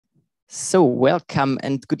So welcome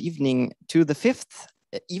and good evening to the fifth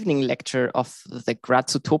evening lecture of the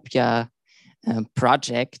Grazotopia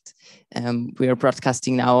project. We are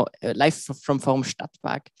broadcasting now live from Forum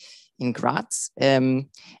Stadtpark in Graz.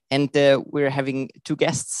 We're having two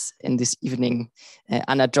guests in this evening,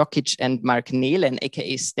 Anna Dzokic and Marc Neelen,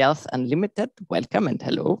 aka Stealth Unlimited. Welcome and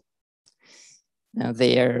hello.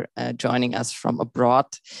 They are joining us from abroad.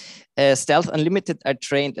 Stealth Unlimited are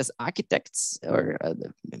trained as architects or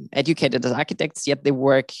educated as architects, yet they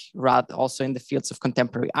work rather also in the fields of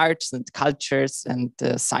contemporary arts and cultures and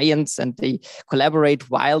science, and they collaborate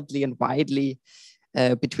wildly and widely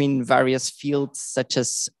between various fields such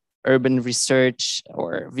as urban research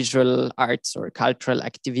or visual arts or cultural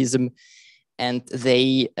activism. And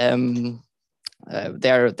their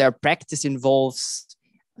practice involves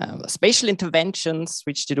spatial interventions,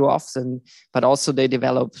 which they do often, but also they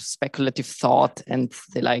develop speculative thought and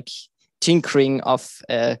they like tinkering of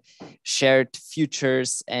shared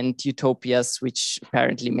futures and utopias, which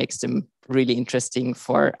apparently makes them really interesting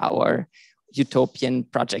for our utopian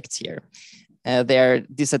projects here. Their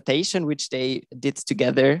dissertation, which they did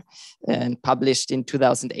together and published in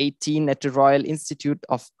 2018 at the Royal Institute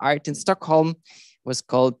of Art in Stockholm, was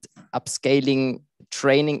called Upscaling,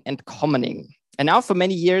 Training and Commoning. And now for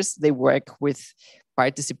many years, they work with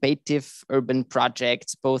participative urban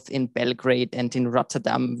projects, both in Belgrade and in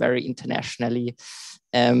Rotterdam, very internationally.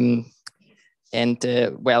 Well,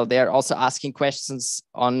 they're also asking questions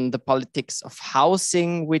on the politics of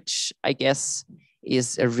housing, which I guess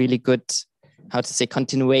is a really good,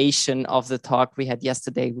 continuation of the talk we had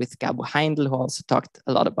yesterday with Gabo Heindl, who also talked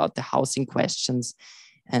a lot about the housing questions.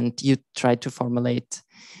 And you tried to formulate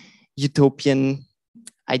utopian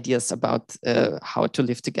ideas about how to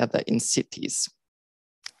live together in cities.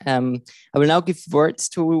 I will now give words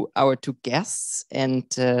to our two guests, and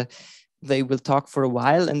they will talk for a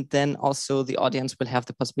while, and then also the audience will have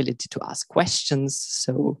the possibility to ask questions,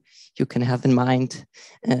 so you can have in mind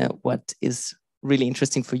what is really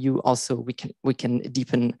interesting for you. Also, we can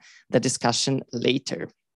deepen the discussion later.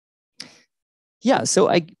 Yeah, so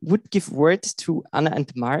I would give words to Anna and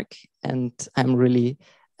Marc, and I'm really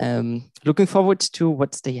looking forward to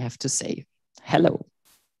what they have to say. Hello.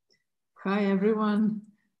 Hi, everyone.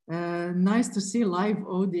 Nice to see live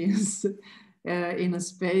audience in a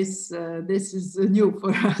space. This is new for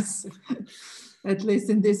us, at least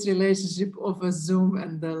in this relationship of a Zoom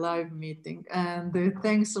and a live meeting. And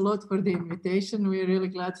thanks a lot for the invitation. We're really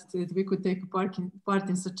glad that we could take part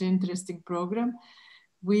in such an interesting program.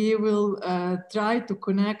 We will try to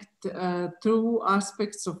connect two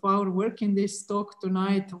aspects of our work in this talk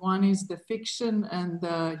tonight. One is the fiction and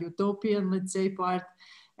the utopian, let's say, part,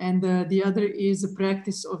 and the other is the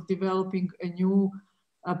practice of developing a new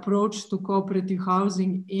approach to cooperative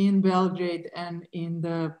housing in Belgrade and in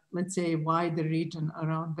the, let's say, wider region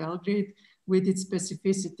around Belgrade with its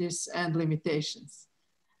specificities and limitations.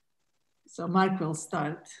 So Marc will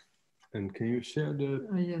start. And can you share the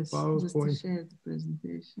yes, PowerPoint? Just to share the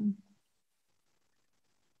presentation.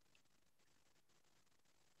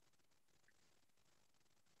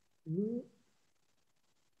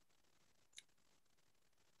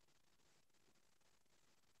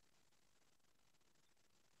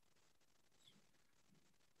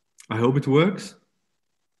 I hope it works.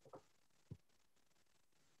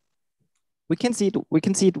 We can see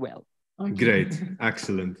it well. Okay. Great,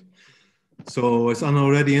 excellent. So as Anna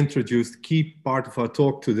already introduced, the key part of our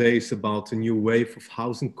talk today is about a new wave of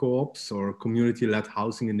housing co-ops or community-led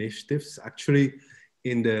housing initiatives, actually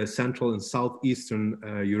in the central and southeastern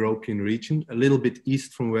European region, a little bit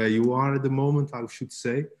east from where you are at the moment, I should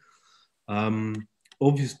say.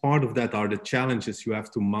 Obvious part of that are the challenges you have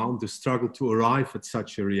to mount, the struggle to arrive at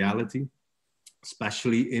such a reality,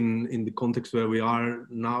 especially in the context where we are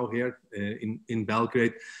now here in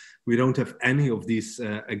Belgrade. We don't have any of these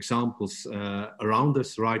examples around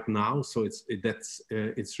us right now, so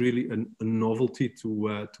it's really a novelty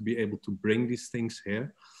to be able to bring these things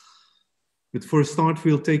here. But for a start,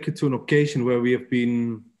 we'll take you to an occasion where we have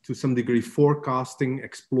been, to some degree, forecasting,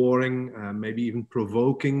 exploring, maybe even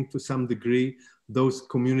provoking to some degree, those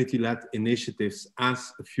community-led initiatives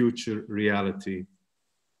as a future reality.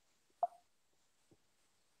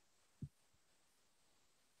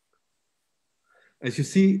 As you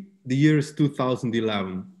see, the year is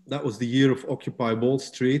 2011. That was the year of Occupy Wall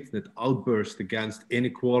Street, that outburst against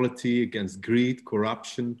inequality, against greed,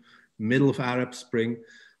 corruption, middle of Arab Spring.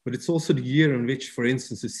 But it's also the year in which, for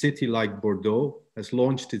instance, a city like Bordeaux has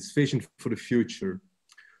launched its vision for the future.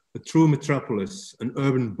 A true metropolis, an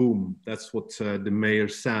urban boom. That's what the mayor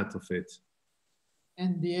said of it.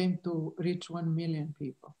 And the aim to reach 1 million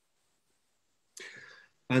people.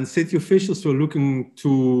 And city officials were looking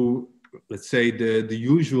to, let's say, the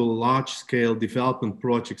usual large-scale development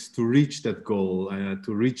projects to reach that goal,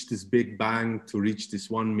 to reach this big bang, to reach this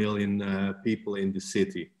 1 million people in the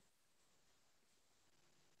city.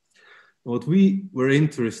 What we were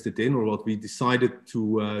interested in, or what we decided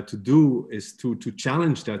to do, is to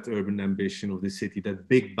challenge that urban ambition of the city, that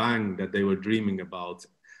big bang that they were dreaming about.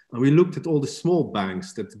 And we looked at all the small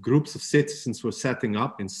bangs that groups of citizens were setting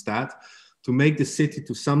up instead, to make the city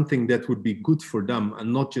to something that would be good for them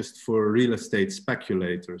and not just for real estate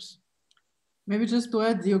speculators. Maybe just to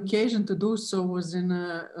add, the occasion to do so was in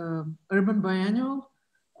an urban biennial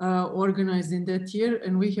organized in that year,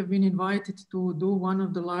 and we have been invited to do one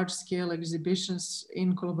of the large-scale exhibitions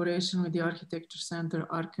in collaboration with the Architecture Center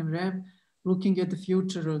Arc and Rev, looking at the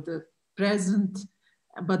future of the present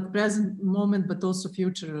moment, but also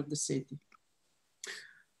future of the city.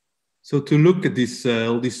 So to look at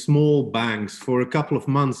all these small banks, for a couple of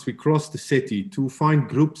months, we crossed the city to find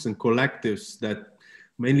groups and collectives that,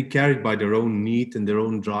 mainly carried by their own need and their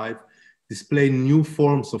own drive, display new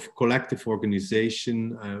forms of collective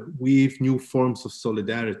organization, weave new forms of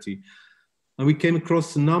solidarity. And we came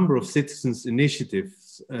across a number of citizens'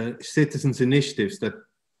 initiatives that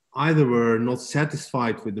either were not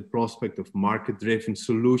satisfied with the prospect of market-driven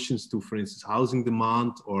solutions to, for instance, housing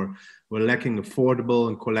demand, or were lacking affordable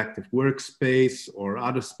and collective workspace or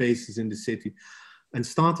other spaces in the city, and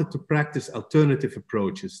started to practice alternative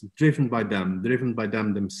approaches driven by them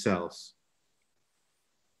themselves.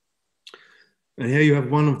 And here you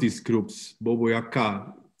have one of these groups,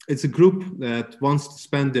 Boboyaka. It's a group that wants to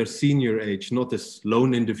spend their senior age, not as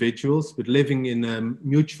lone individuals, but living in a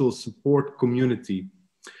mutual support community.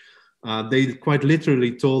 They quite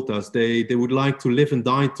literally told us they would like to live and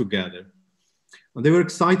die together. And they were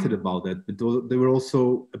excited about that, but they were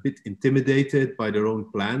also a bit intimidated by their own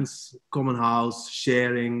plans, common house,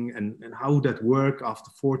 sharing, and how would that work after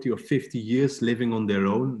 40 or 50 years living on their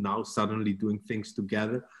own, now suddenly doing things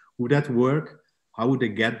together. Would that work? How would they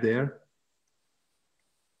get there?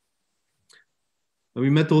 And we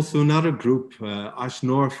met also another group,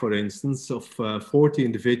 Ashnor, for instance, of 40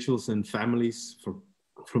 individuals and families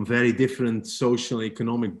from very different social and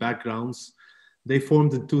economic backgrounds. They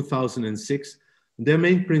formed in 2006. Their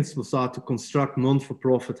main principles are to construct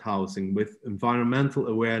non-for-profit housing with environmental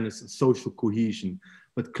awareness and social cohesion,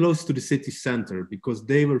 but close to the city center, because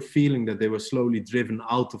they were feeling that they were slowly driven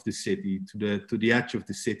out of the city to the edge of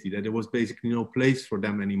the city, that there was basically no place for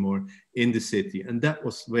them anymore in the city. And that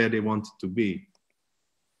was where they wanted to be.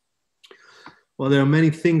 Well, there are many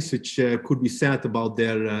things which could be said about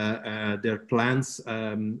their plans.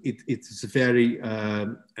 It's a very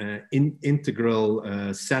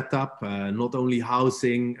integral setup, not only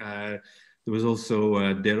housing. There was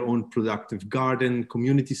also their own productive garden,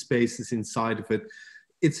 community spaces inside of it.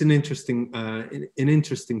 It's an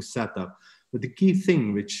interesting setup. But the key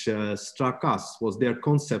thing which struck us was their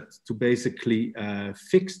concept to basically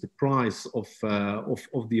fix the price of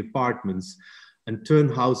the apartments and turn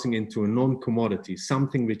housing into a non-commodity,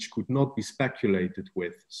 something which could not be speculated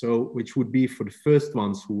with. So, which would be for the first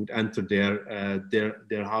ones who would enter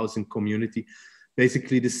their housing community,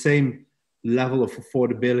 basically the same level of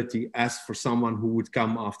affordability as for someone who would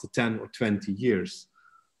come after 10 or 20 years.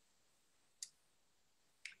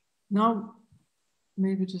 Now,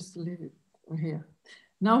 maybe just leave it here.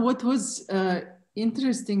 Now, what was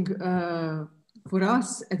interesting for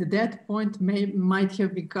us at that point might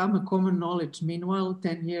have become a common knowledge. Meanwhile,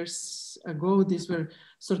 10 years ago, these were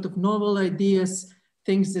sort of novel ideas,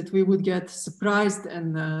 things that we would get surprised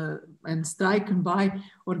and stricken by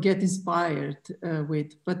or get inspired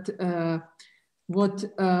with. But what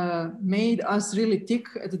made us really tick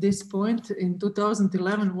at this point in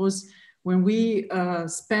 2011 was when we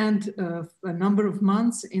spent a number of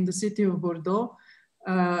months in the city of Bordeaux.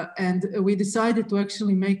 And we decided to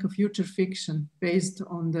actually make a future fiction based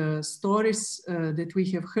on the stories that we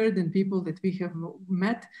have heard and people that we have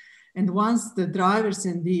met. And once the drivers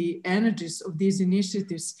and the energies of these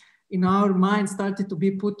initiatives in our mind started to be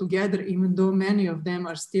put together, even though many of them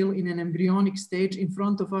are still in an embryonic stage in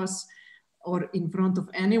front of us or in front of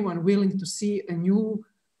anyone willing to see a new,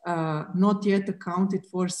 not yet accounted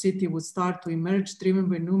for city would start to emerge, driven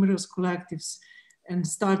by numerous collectives and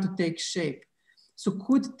start to take shape. So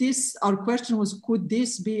our question was, could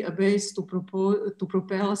this be a base to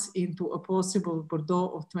propel us into a possible Bordeaux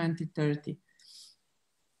of 2030?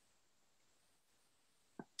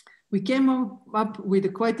 We came up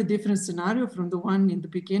with quite a different scenario from the one in the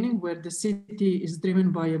beginning, where the city is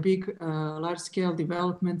driven by a big, large-scale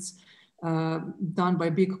developments done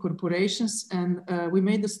by big corporations. And we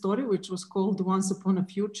made a story which was called Once Upon a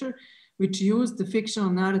Future, which used the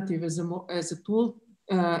fictional narrative as a tool,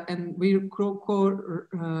 and we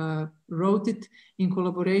wrote it in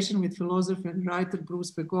collaboration with philosopher and writer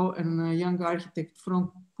Bruce Begot and a young architect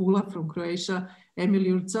from Pula, from Croatia, Emil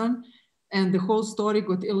Jurcan. And the whole story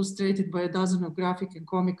got illustrated by a dozen of graphic and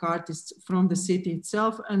comic artists from the city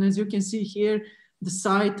itself. And as you can see here, the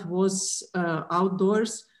site was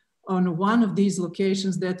outdoors on one of these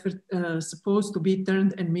locations that were supposed to be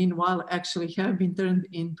turned, and meanwhile actually have been turned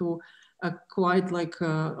into a quite like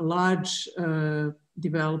a large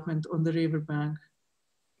development on the riverbank.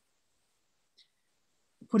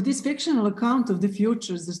 For this fictional account of the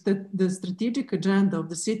futures, the strategic agenda of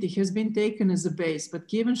the city has been taken as a base,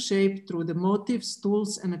 but given shape through the motives,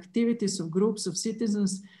 tools, and activities of groups of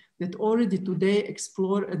citizens that already today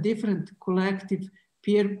explore a different collective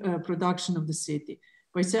peer production of the city,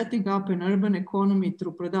 by setting up an urban economy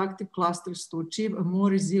through productive clusters to achieve a more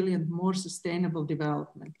resilient, more sustainable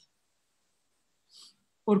development.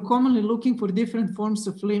 Or commonly looking for different forms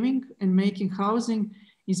of living and making housing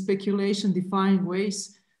in speculation-defying ways,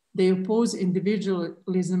 they oppose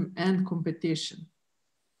individualism and competition,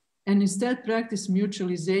 and instead practice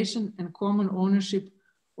mutualization and common ownership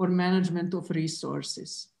or management of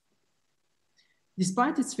resources.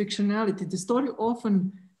 Despite its fictionality, the story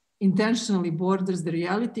often intentionally borders the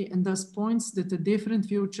reality and thus points that a different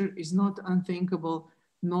future is not unthinkable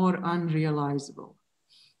nor unrealizable.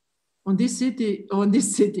 On this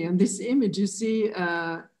image, you see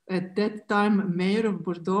at that time, Mayor of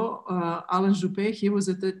Bordeaux, Alain Juppé, he was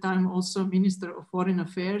at that time also Minister of Foreign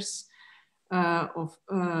Affairs of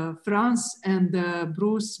France, and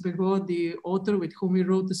Bruce Begot, the author with whom he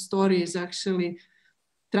wrote the story, is actually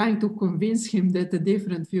trying to convince him that a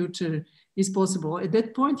different future is possible. At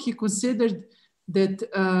that point, he considered that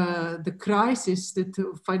the crisis, that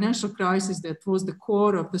financial crisis that was the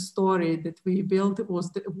core of the story that we built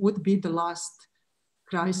would be the last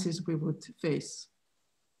crisis we would face.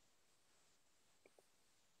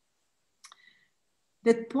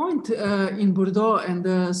 That point in Bordeaux and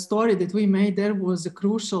the story that we made there was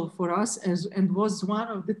crucial for us and was one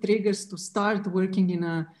of the triggers to start working in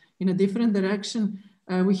a different direction.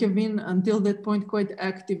 We have been until that point quite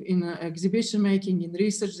active in exhibition making, in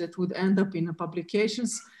research that would end up in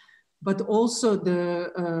publications, but also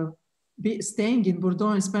staying in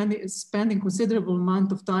Bordeaux and spending considerable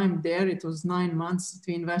amount of time there. It was 9 months that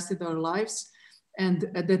we invested our lives. And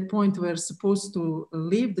at that point, we were supposed to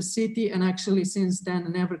leave the city, and actually since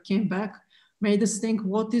then never came back, made us think,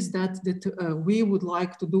 what is that we would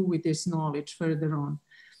like to do with this knowledge further on?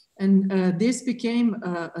 And this became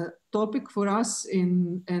a topic for us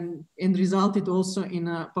and resulted also in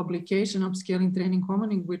a publication, Upscaling Training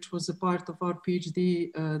Commoning, which was a part of our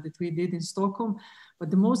PhD that we did in Stockholm.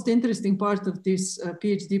 But the most interesting part of this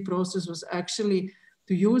PhD process was actually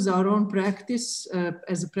to use our own practice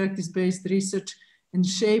as a practice-based research and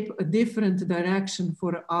shape a different direction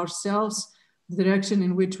for ourselves, the direction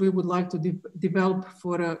in which we would like to develop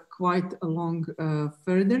for quite a long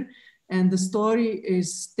further. And the story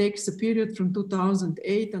takes a period from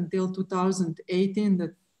 2008 until 2018,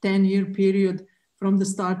 the 10-year period from the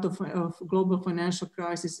start of global financial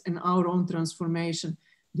crisis and our own transformation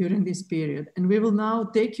during this period. And we will now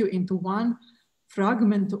take you into one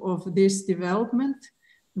fragment of this development,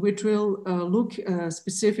 which will look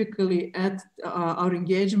specifically at our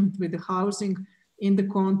engagement with the housing in the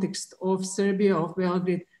context of Serbia, of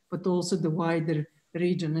Belgrade, but also the wider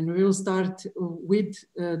region. And we will start with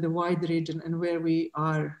the wide region and where we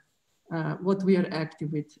are, what we are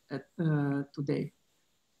active with today.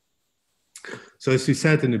 So as we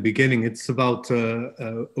said in the beginning, it's about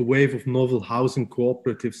a wave of novel housing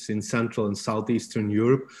cooperatives in Central and Southeastern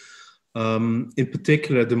Europe. In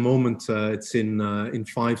particular, at the moment, it's in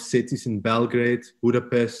 5 cities: in Belgrade,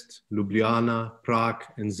 Budapest, Ljubljana, Prague,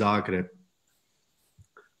 and Zagreb.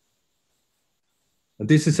 And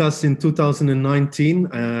this is us in 2019,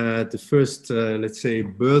 the first, let's say,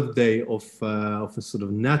 birthday of a sort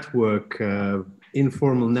of network,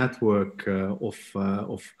 informal network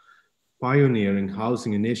of pioneering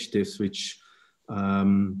housing initiatives, which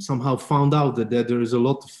somehow found out that there is a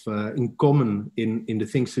lot of in common in the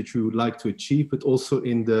things that you would like to achieve, but also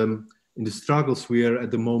in the struggles we are at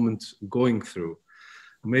the moment going through.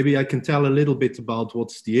 Maybe I can tell a little bit about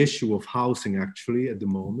what's the issue of housing actually at the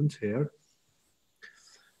moment here.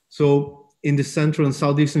 So in the Central and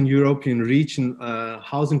Southeastern European region,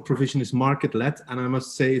 housing provision is market-led, and I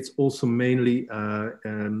must say it's also mainly,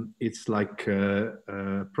 it's like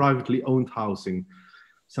privately owned housing.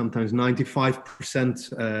 sometimes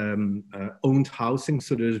 95% owned housing.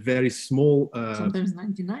 So there's very small... sometimes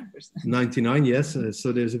 99%. 99, yes.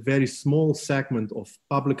 So there's a very small segment of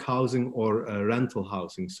public housing or rental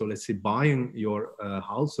housing. So let's say buying your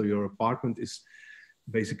house or your apartment is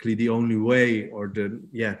basically the only way, or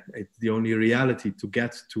it's the only reality to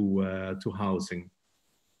get to housing.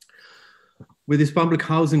 With this public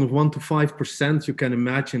housing of 1 to 5%, you can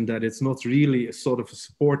imagine that it's not really a sort of a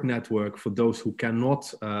support network for those who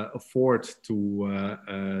cannot afford to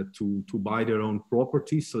buy their own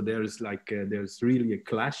property. So there's really a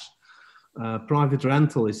clash. Private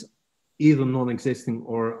rental is either non-existing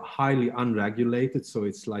or highly unregulated. So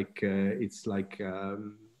it's like you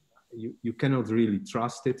cannot really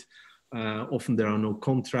trust it. Often there are no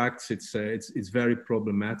contracts. It's very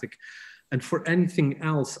problematic. And for anything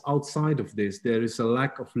else outside of this, there is a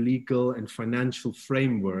lack of legal and financial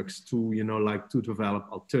frameworks to, to develop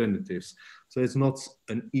alternatives. So it's not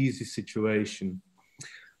an easy situation.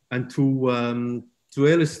 And to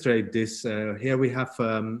illustrate this, here we have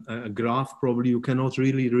a graph. Probably you cannot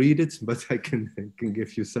really read it, but I can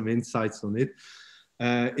give you some insights on it.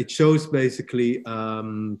 It shows basically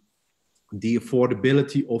the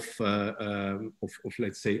affordability of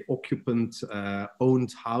let's say occupant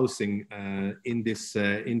owned housing in this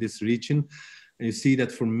region. And you see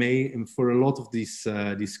that for a lot of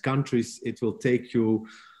these countries, it will take you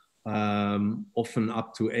often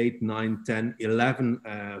up to 8, 9, 10, 11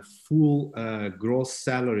 full gross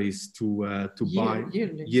salaries to buy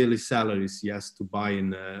yearly salaries, yes, to buy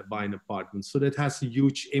an apartment. So that has a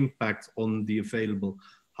huge impact on the available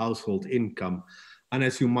household income. And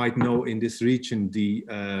as you might know, in this region, the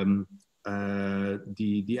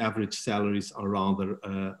average salaries are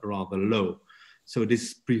rather low. So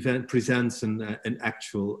this presents an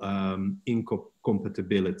actual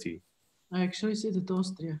incompatibility. I actually see that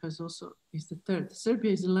Austria is the third.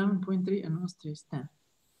 Serbia is 11.3 and Austria is 10.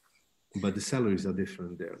 But the salaries are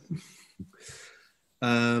different there.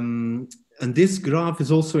 And this graph is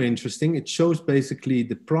also interesting. It shows basically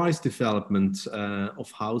the price development of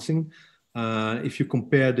housing. If you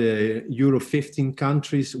compare the Euro 15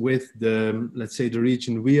 countries with let's say the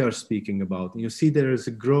region we are speaking about, and you see there is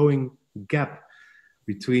a growing gap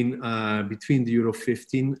between the Euro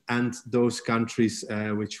 15 and those countries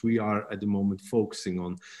which we are at the moment focusing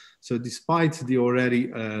on. So despite the already,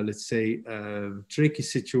 let's say, tricky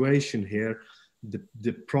situation here,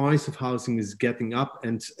 the price of housing is getting up,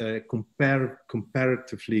 and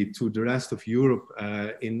comparatively to the rest of Europe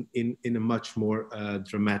in a much more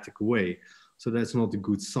dramatic way. So that's not a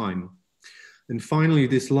good sign. And finally,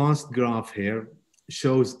 this last graph here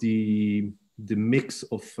shows the mix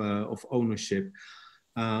of ownership.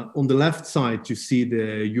 On the left side, you see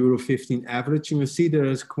the Euro 15 average, and you see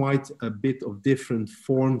there is quite a bit of different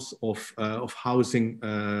forms of housing,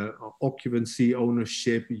 occupancy,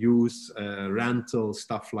 ownership, use, rental,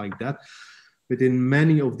 stuff like that. But in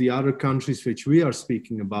many of the other countries which we are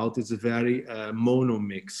speaking about, it's a very mono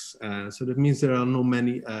mix. So that means there are not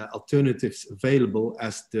many alternatives available,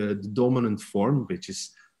 as the dominant form, which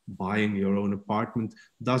is buying your own apartment,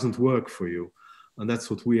 doesn't work for you. And that's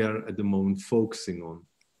what we are at the moment focusing on.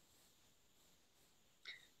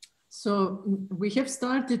 So we have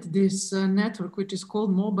started this network, which is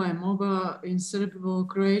called MOBA. MOBA in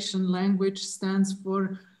Serbo-Croatian language stands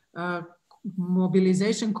for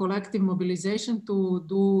mobilization, collective mobilization, to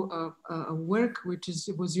do a work which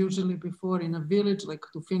was usually before in a village, like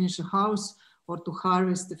to finish a house or to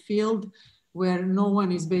harvest a field, where no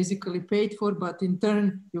one is basically paid for, but in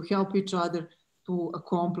turn you help each other to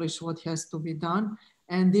accomplish what has to be done.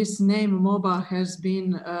 And this name MOBA has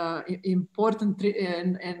been important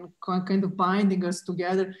and kind of binding us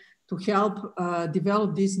together to help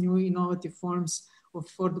develop these new innovative forms of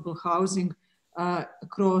affordable housing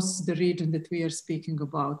across the region that we are speaking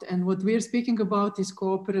about. And what we are speaking about is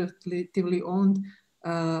cooperatively owned,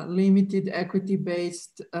 limited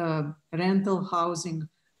equity-based rental housing,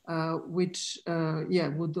 which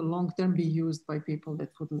would long-term be used by people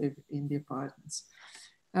that would live in the apartments.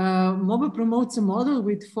 MOBA promotes a model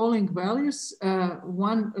with following values.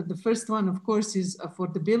 The first one, of course, is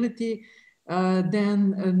affordability,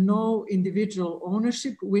 then no individual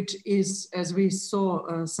ownership, which is, as we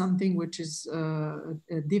saw, something which is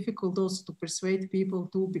difficult also to persuade people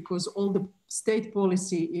to, because all the state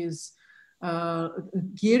policy is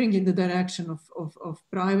gearing in the direction of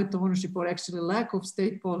private ownership, or actually lack of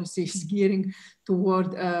state policy is gearing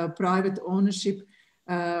toward private ownership.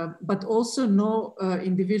 But also no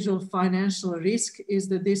individual financial risk, is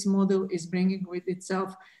that this model is bringing with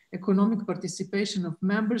itself economic participation of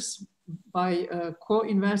members by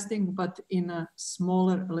co-investing, but in a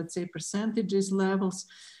smaller, let's say, percentages levels.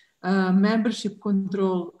 Membership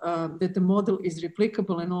control, that the model is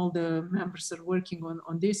replicable and all the members are working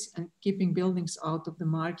on this and keeping buildings out of the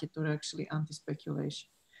market or actually anti-speculation.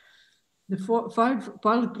 The 5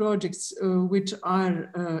 pilot projects which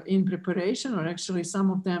are in preparation, or actually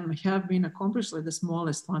some of them have been accomplished, like the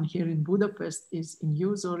smallest one here in Budapest is in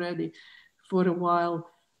use already for a while,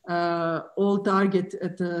 all target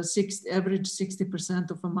at average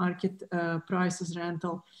 60% of a market prices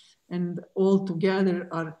rental, and all together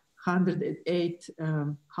are 108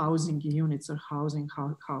 housing units or housing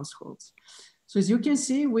households. So as you can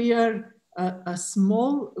see, we are a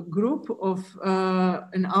small group of,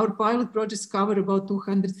 and our pilot projects cover about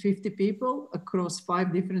 250 people across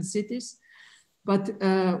 5 different cities. But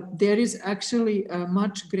there is actually a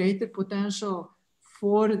much greater potential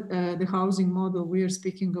for the housing model we are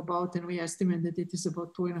speaking about, and we estimate that it is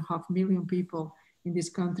about 2.5 million people in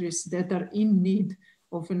these countries that are in need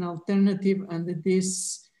of an alternative, and that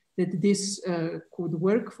this could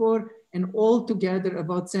work for, and altogether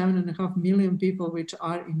about 7.5 million people which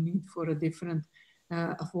are in need for a different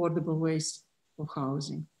affordable ways of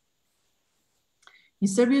housing. In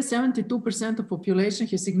Serbia, 72% of population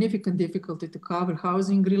has significant difficulty to cover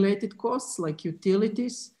housing related costs like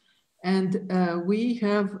utilities. And we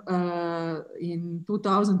have in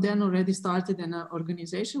 2010 already started an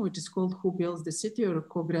organization which is called Who Builds the City, or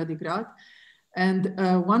Ko Gradi Grad. And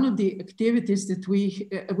one of the activities that we,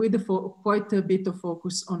 with quite a bit of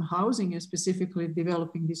focus on housing, is specifically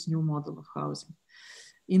developing this new model of housing.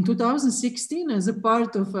 In 2016, as a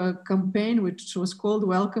part of a campaign which was called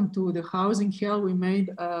Welcome to the Housing Hell, we made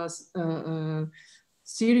a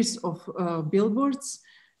series of billboards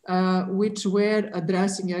which were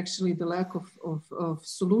addressing actually the lack of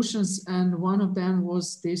solutions. And one of them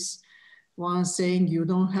was this one saying, you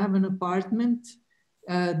don't have an apartment,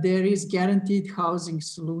 there is guaranteed housing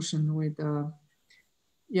solution with a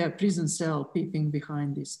prison cell peeping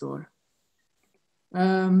behind this door.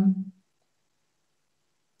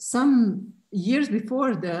 Some years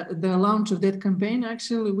before the launch of that campaign,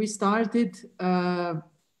 actually, we started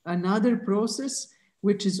another process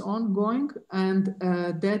which is ongoing, and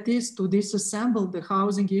that is to disassemble the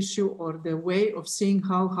housing issue, or the way of seeing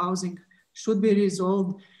how housing should be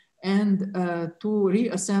resolved, and to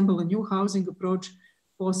reassemble a new housing approach,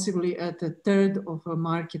 possibly at 1/3 of a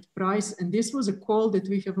market price. And this was a call that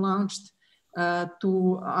we have launched to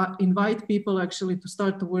invite people actually to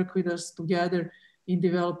start to work with us together in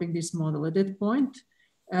developing this model. At that point,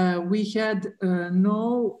 we had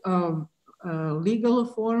no legal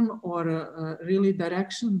form or really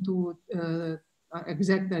direction to,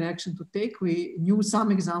 exact direction to take. We knew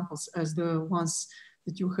some examples as the ones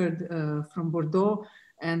that you heard from Bordeaux,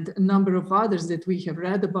 and a number of others that we have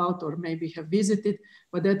read about or maybe have visited,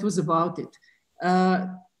 but that was about it.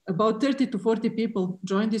 About 30 to 40 people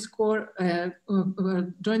joined this call,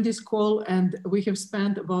 and we have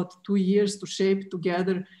spent about 2 years to shape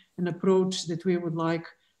together an approach that we would like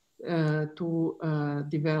to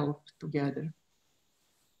develop together.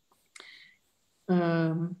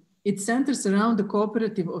 It centers around the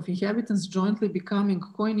cooperative of inhabitants jointly becoming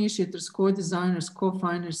co-initiators, co-designers,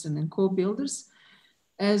 co-financers, and co-builders,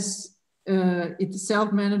 as it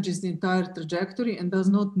self-manages the entire trajectory and does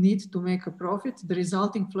not need to make a profit. The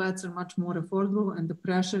resulting flats are much more affordable, and the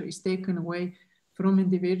pressure is taken away from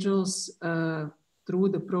individuals through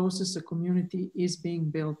the process. A community is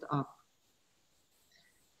being built up.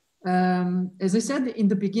 As I said in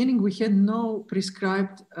the beginning, we had no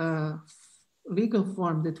prescribed legal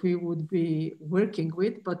form that we would be working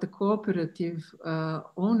with, but the cooperative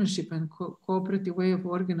ownership and cooperative way of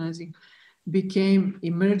organizing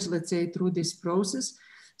emerged, let's say, through this process.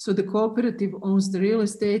 So the cooperative owns the real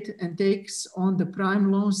estate and takes on the prime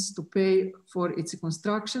loans to pay for its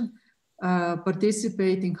construction.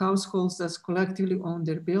 Participating households thus collectively own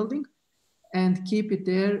their building and keep it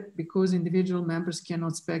there because individual members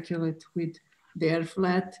cannot speculate with their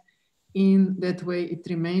flat. In that way, it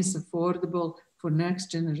remains affordable for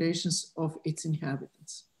next generations of its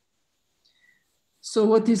inhabitants. So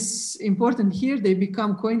what is important here, they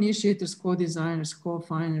become co-initiators, co-designers,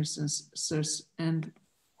 co-financers, and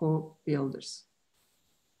co-builders.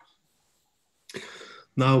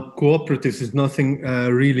 Now, cooperatives is nothing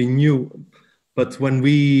really new, but when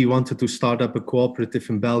we wanted to start up a cooperative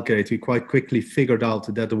in Belgrade, we quite quickly figured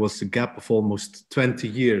out that there was a gap of almost 20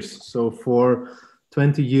 years. So for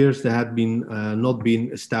 20 years, there had been not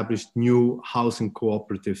been established new housing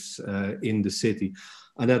cooperatives in the city.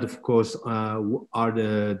 And that, of course, are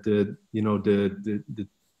the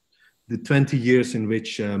the 20 years in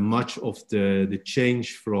which much of the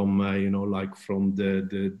change from, from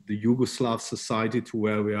the Yugoslav society to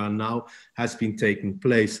where we are now has been taking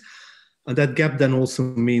place. And that gap then also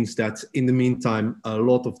means that in the meantime, a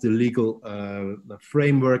lot of the legal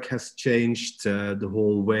framework has changed, the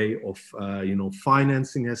whole way of,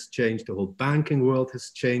 financing has changed, the whole banking world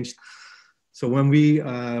has changed. So when we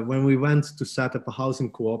went to set up a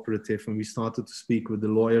housing cooperative and we started to speak with the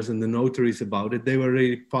lawyers and the notaries about it, they were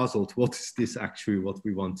really puzzled. What is this actually what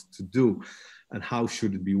we want to do? And how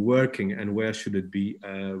should it be working? And where should it be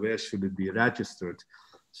registered?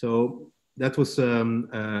 So that was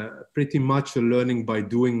pretty much a learning by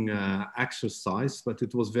doing exercise, but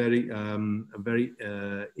it was very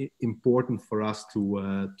important for us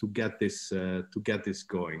to get this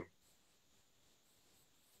going.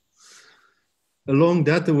 Along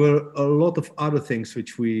that, there were a lot of other things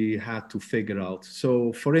which we had to figure out.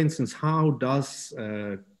 So, for instance, how does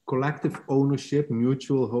collective ownership,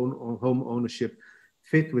 mutual home ownership,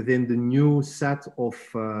 fit within the new set of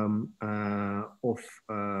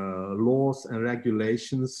laws and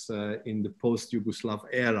regulations in the post-Yugoslav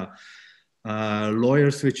era?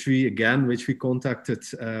 Lawyers which we contacted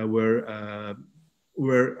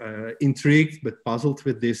were intrigued but puzzled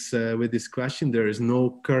with this question. There is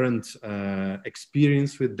no current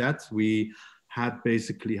experience with that. We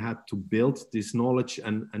basically had to build this knowledge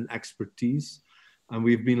and expertise, and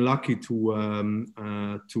we've been lucky to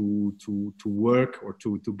work or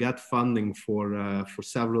to get funding for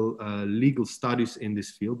several legal studies in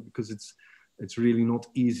this field, because it's really not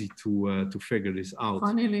easy to figure this out.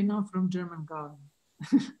 Funnily not from German government.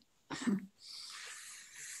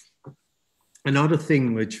 Another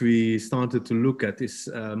thing which we started to look at is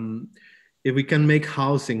if we can make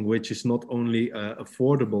housing which is not only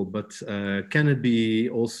affordable, but can it be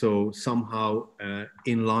also somehow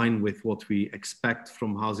in line with what we expect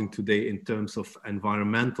from housing today in terms of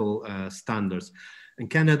environmental standards? And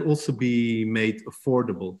can that also be made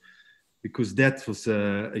affordable? Because that was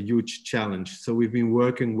a huge challenge. So we've been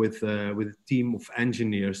working with a team of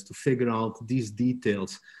engineers to figure out these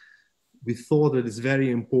details. We thought that it's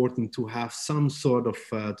very important to have some sort of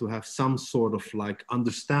like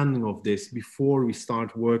understanding of this before we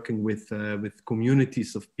start working with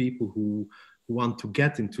communities of people who want to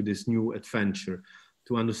get into this new adventure,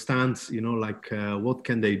 to understand, what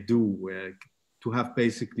can they do to have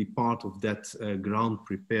basically part of that ground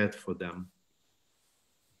prepared for them.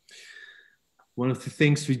 One of the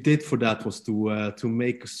things we did for that was to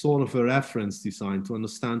make a sort of a reference design to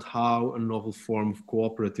understand how a novel form of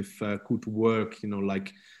cooperative could work,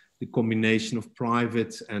 like the combination of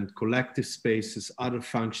private and collective spaces, other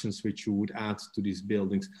functions which you would add to these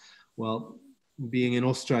buildings. Well, being in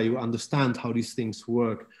Austria, you understand how these things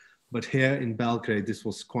work, but here in Belgrade, this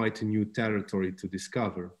was quite a new territory to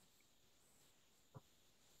discover.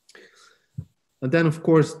 And then, of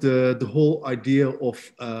course, the whole idea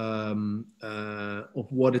of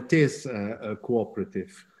what it is, a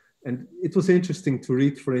cooperative. And it was interesting to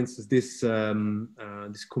read, for instance, this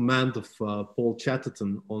comment of Paul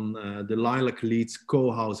Chatterton on the Lilac Leeds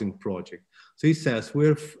co-housing project. So he says,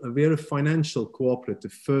 we're a financial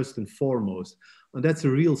cooperative first and foremost. And that's a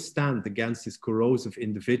real stand against this corrosive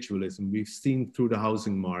individualism we've seen through the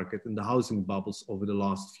housing market and the housing bubbles over the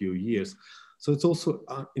last few years. So it's also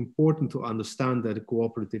important to understand that a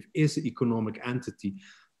cooperative is an economic entity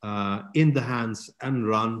in the hands and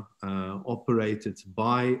run, operated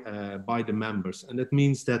by the members. And that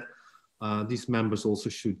means that these members also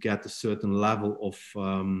should get a certain level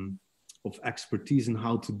of expertise in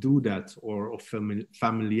how to do that, or of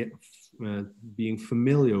being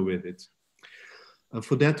familiar with it.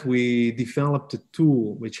 For that, we developed a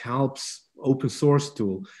tool which helps, open source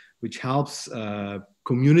tool, which helps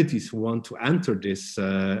communities who want to enter this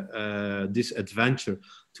adventure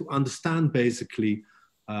to understand basically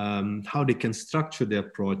how they can structure their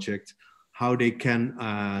project, how they can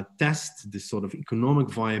test the sort of economic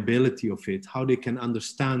viability of it, how they can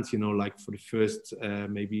understand, like for the first,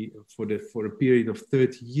 maybe for a period of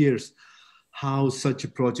 30 years, how such a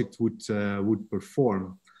project would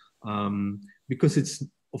perform. Because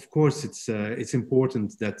of course, it's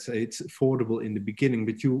important that it's affordable in the beginning,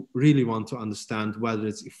 but you really want to understand whether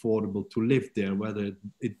it's affordable to live there, whether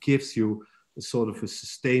it gives you a sort of a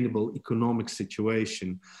sustainable economic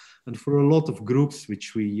situation. And for a lot of groups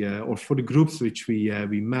which we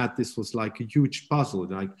met, this was like a huge puzzle.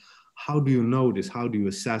 Like, how do you know this? How do you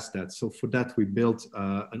assess that? So for that, we built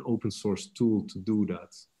an open source tool to do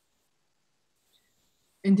that.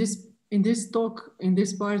 In this talk, in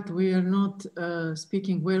this part, we are not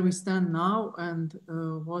speaking where we stand now and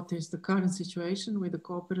what is the current situation with the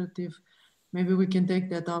cooperative maybe we can take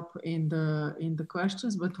that up in the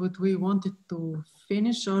questions. But what we wanted to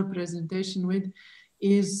finish our presentation with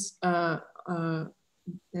is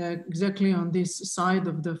exactly on this side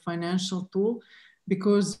of the financial tool,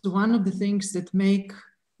 because one of the things that make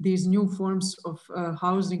these new forms of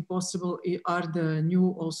housing possible are the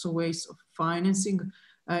new also ways of financing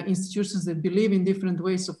institutions that believe in different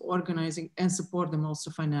ways of organizing and support them also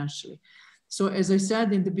financially. So as I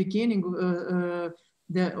said in the beginning,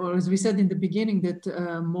 or as we said in the beginning, that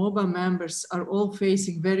MOBA members are all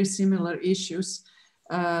facing very similar issues.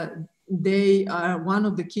 They are one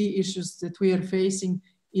of the key issues that we are facing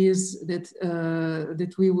is that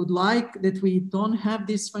that we would like, that we don't have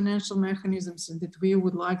these financial mechanisms, and that we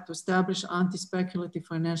would like to establish anti-speculative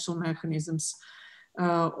financial mechanisms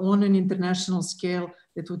on an international scale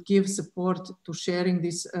that would give support to sharing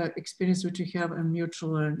this experience which we have and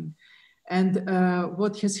mutual learning. And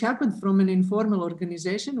what has happened from an informal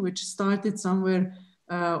organization, which started somewhere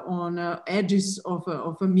on edges of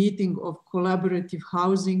a meeting of collaborative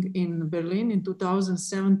housing in Berlin in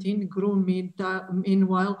 2017, grew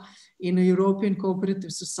meanwhile in a European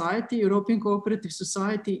Cooperative Society. European Cooperative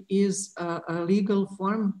Society is a legal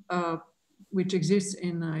form which exists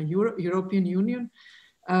in European Union,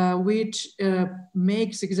 which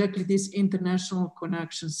makes exactly these international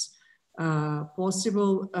connections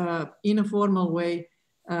possible in a formal way,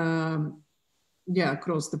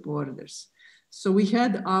 across the borders. So we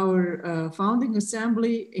had our founding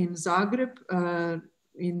assembly in Zagreb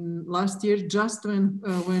in last year, just when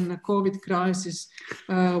the COVID crisis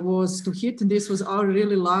was to hit. And this was our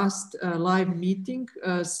really last live meeting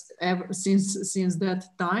since that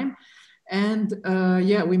time. And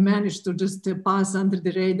we managed to just pass under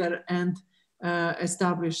the radar and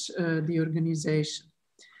establish the organization.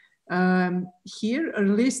 Here are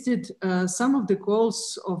listed some of the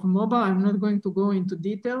goals of MOBA. I'm not going to go into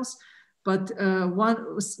details, but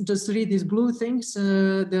just read these blue things.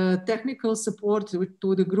 The technical support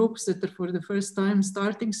to the groups that are for the first time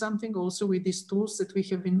starting something, also with these tools that we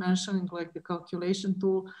have been mentioning, like the calculation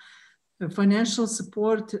tool. Financial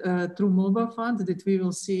support through MOBA Fund that we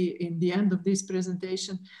will see in the end of this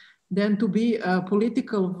presentation. Then to be a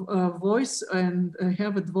political voice and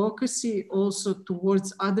have advocacy also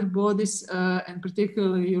towards other bodies, and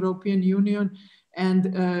particularly European Union,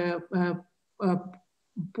 and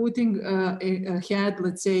putting ahead,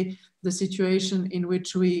 let's say, the situation in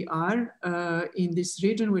which we are in this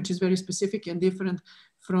region, which is very specific and different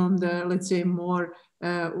from the, let's say, more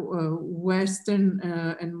Western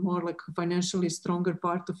and more like financially stronger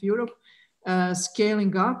part of Europe.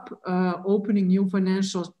 Scaling up, opening new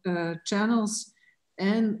financial channels.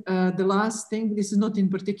 And the last thing, this is not in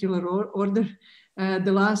particular order,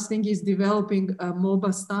 the last thing is developing a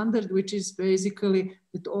MOBA standard, which is basically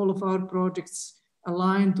that all of our projects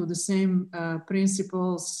align to the same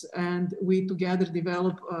principles, and we together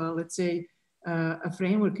develop, let's say, a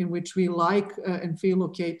framework in which we like and feel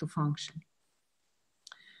okay to function.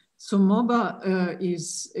 So MOBA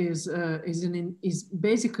is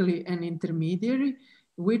basically an intermediary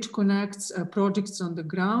which connects projects on the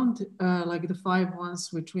ground, like the 5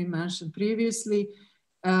 ones which we mentioned previously,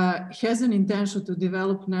 has an intention to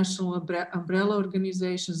develop national umbrella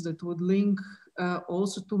organizations that would link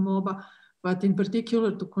also to MOBA, but in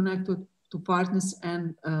particular to connect to partners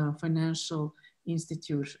and financial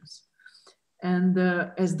institutions. And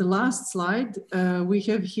as the last slide, we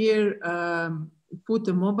have here put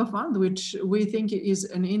a MOBA fund, which we think is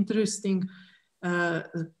an interesting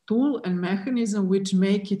tool and mechanism which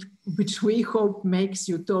we hope makes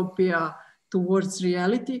utopia towards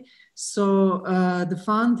reality. So the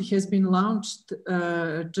fund has been launched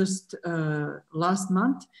just last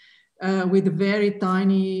month with a very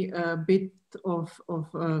tiny bit of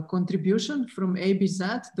contribution from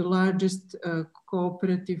ABZ, the largest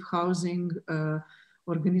cooperative housing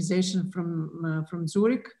organization from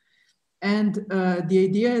Zurich. And the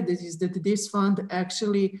idea is that this fund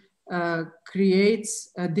actually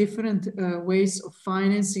creates different ways of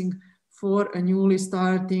financing for a newly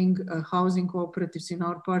starting housing cooperatives in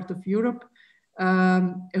our part of Europe.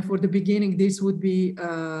 For the beginning, this would be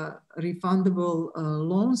refundable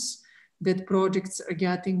loans that projects are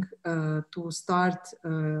getting to start,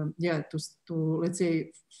 to let's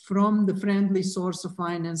say, from the friendly source of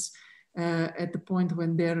finance at the point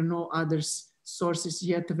when there are no other sources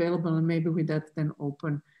yet available, and maybe with that then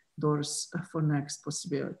open doors for next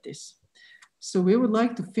possibilities. So we would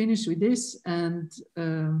like to finish with this and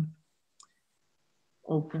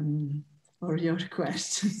open for your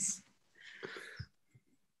questions.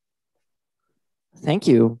 Thank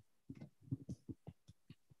you.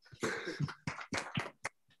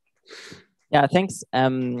 Yeah, thanks.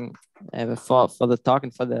 for the talk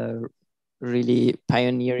and for the really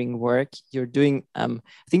pioneering work you're doing. I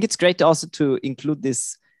think it's great also to include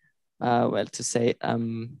this,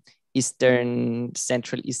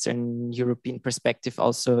 Central Eastern European perspective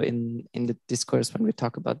also in the discourse when we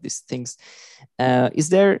talk about these things. Is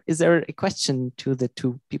there a question to the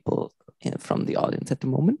two people from the audience at the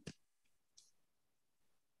moment?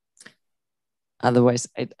 Otherwise,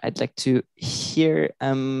 I'd like to hear,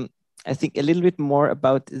 I think, a little bit more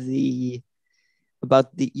about we've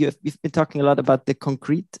been talking a lot about the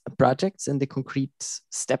concrete projects and the concrete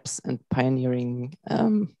steps and pioneering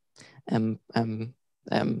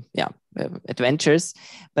adventures.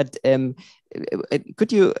 But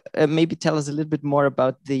could you maybe tell us a little bit more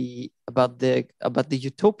about the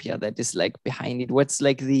utopia that is like behind it? What's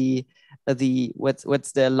like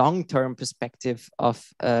what's the long-term perspective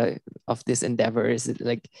of this endeavor? Is it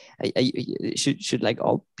like should like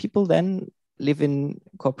all people then live in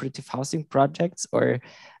cooperative housing projects, or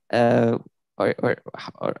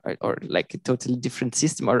like a totally different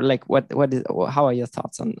system, or like how are your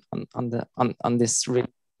thoughts on this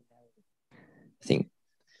thing?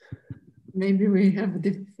 Maybe we have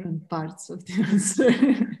different parts of the answer.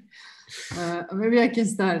 Maybe I can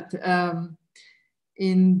start.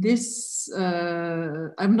 In this,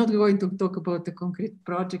 I'm not going to talk about the concrete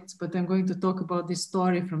projects, but I'm going to talk about the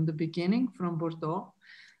story from the beginning, from Bordeaux.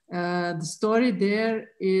 The story there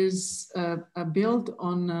is built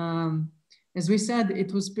on, as we said,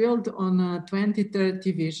 it was built on a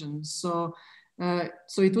 2030 vision. So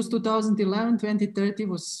it was 2011, 2030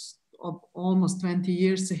 was almost 20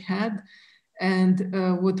 years ahead. And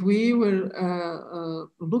what we were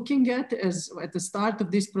looking at at the start of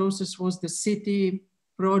this process was the city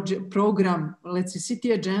program, let's say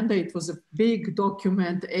city agenda. It was a big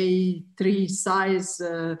document, A3 size,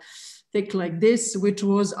 thick like this, which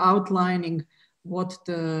was outlining what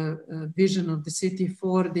the vision of the city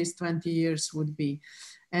for these 20 years would be.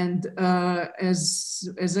 And as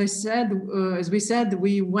we said,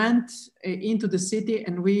 we went into the city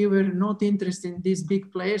and we were not interested in these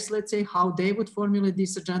big players, let's say, how they would formulate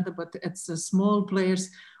this agenda, but it's the small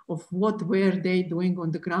players of what were they doing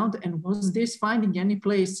on the ground, and was this finding any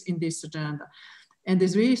place in this agenda. And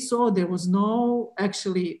as we saw, there was no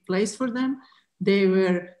actually place for them. They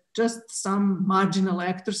were just some marginal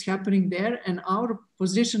actors happening there. And our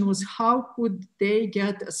position was, how could they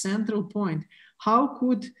get a central point? How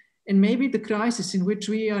could, and maybe the crisis in which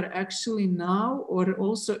we are actually now, or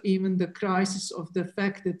also even the crisis of the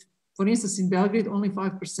fact that, for instance, in Belgrade, only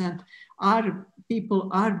 5% people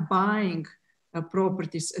are buying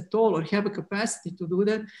properties at all, or have a capacity to do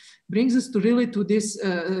that, brings us to really to this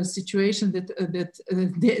situation that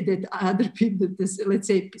other people, let's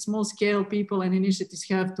say small scale people and initiatives,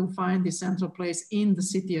 have to find the central place in the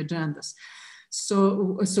city agendas.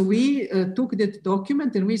 So we took that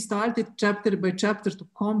document and we started chapter by chapter to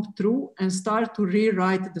comb through and start to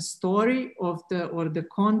rewrite the story of the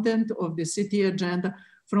content of the city agenda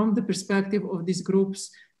from the perspective of these groups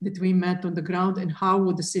that we met on the ground, and how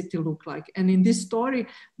would the city look like. And in this story,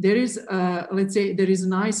 there is, let's say, there is a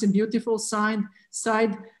nice and beautiful side,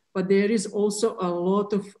 but there is also a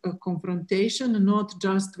lot of confrontation, not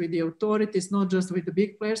just with the authorities, not just with the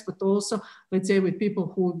big players, but also, let's say, with people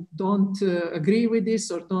who don't agree with this,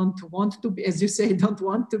 or don't want to be, as you say, don't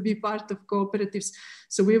want to be part of cooperatives.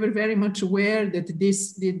 So we were very much aware that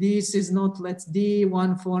this is not, the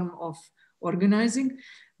one form of organizing,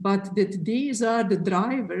 but that these are the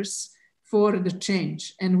drivers for the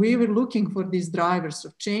change. And we were looking for these drivers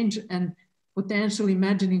of change and potentially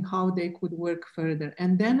imagining how they could work further.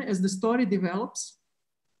 And then as the story develops,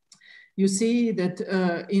 you see that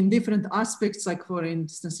in different aspects, like for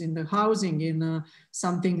instance, in the housing, in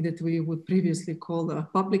something that we would previously call a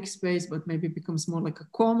public space, but maybe becomes more like a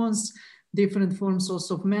commons, different forms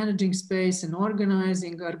also of managing space and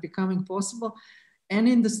organizing are becoming possible. And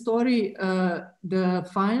in the story,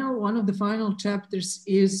 one of the final chapters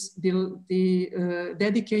is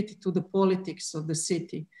dedicated to the politics of the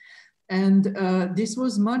city. And this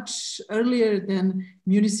was much earlier than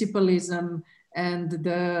municipalism and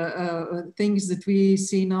the things that we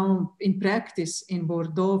see now in practice in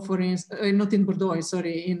Bordeaux, for instance, not in Bordeaux,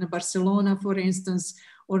 sorry, in Barcelona, for instance,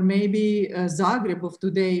 or maybe Zagreb of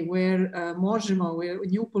today, where Možemo, where a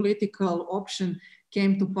new political option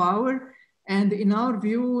came to power. And in our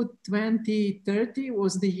view, 2030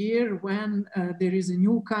 was the year when there is a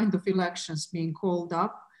new kind of elections being called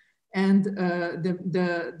up. And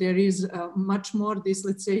there is much more this,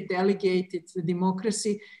 let's say, delegated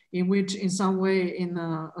democracy, in which in some way,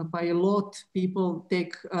 by a lot, people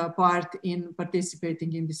take part in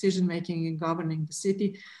participating in decision-making and governing the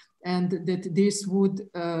city. And that this would,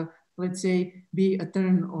 let's say, be a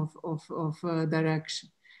turn of direction.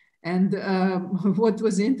 And what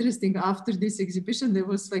was interesting after this exhibition, there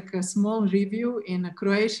was like a small review in a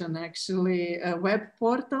Croatian, actually, a web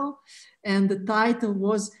portal. And the title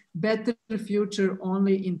was Better Future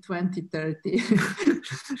Only in 2030.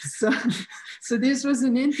 so this was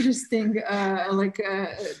an interesting,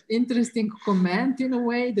 interesting comment in a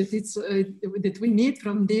way that it's that we need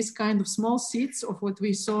from these kind of small seeds of what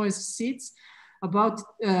we saw as seeds. About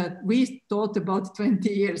we thought about 20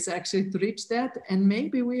 years actually to reach that, and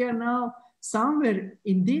maybe we are now somewhere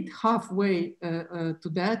indeed halfway to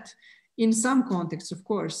that in some contexts, of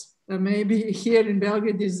course. Maybe here in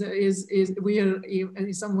Belgrade is we are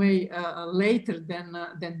in some way later than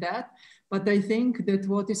that, but I think that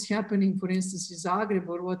what is happening, for instance, in Zagreb,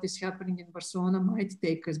 or what is happening in Barcelona might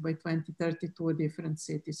take us by 2030 to a different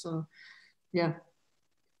city. So, yeah.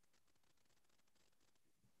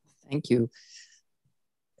 Thank you.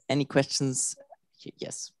 Any questions?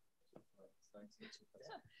 Yes.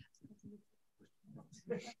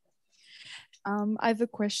 I have a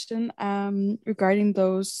question regarding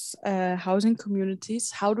those housing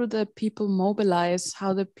communities. How do the people mobilize?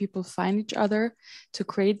 How do people find each other to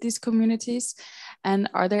create these communities? And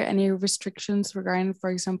are there any restrictions regarding, for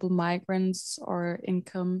example, migrants or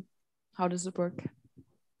income? How does it work?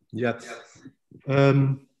 Yes.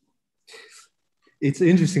 It's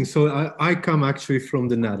interesting. So I come actually from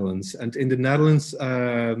the Netherlands, and in the Netherlands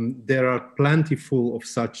there are plentiful of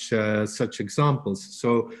such examples.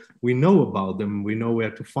 So we know about them. We know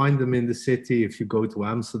where to find them in the city. If you go to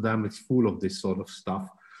Amsterdam, it's full of this sort of stuff.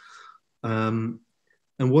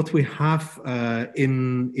 And what we have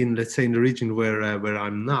in let's say in the region where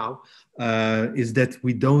I'm now is that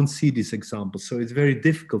we don't see these examples. So it's very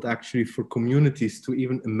difficult actually for communities to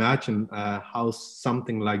even imagine how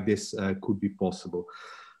something like this could be possible.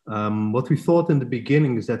 What we thought in the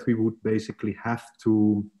beginning is that we would basically have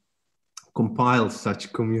to compile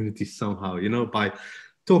such communities somehow, you know, by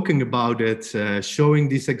talking about it, showing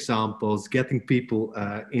these examples, getting people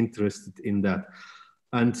interested in that.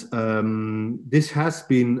 And this has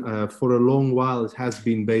been, for a long while, it has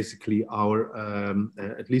been basically our,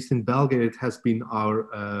 at least in Belgium, it has been our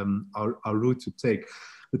route to take.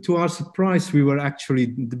 But to our surprise, we were actually,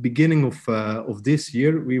 the beginning of this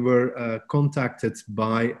year, we were contacted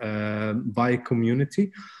by a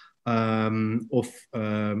community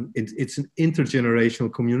it's an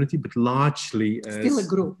intergenerational community, but largely still a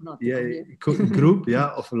group, not group, yeah,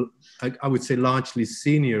 of I would say largely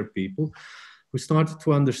senior people who started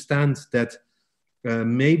to understand that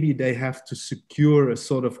maybe they have to secure a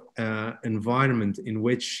sort of environment in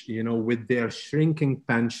which, you know, with their shrinking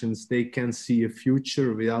pensions, they can see a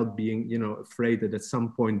future without being, you know, afraid that at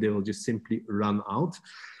some point they will just simply run out.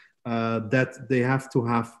 That they have to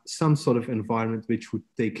have some sort of environment which would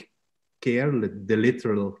take care, the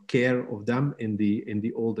literal care of them in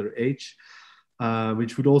the older age,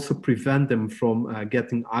 which would also prevent them from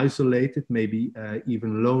getting isolated, maybe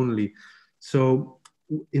even lonely. So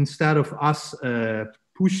instead of us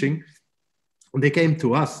pushing, they came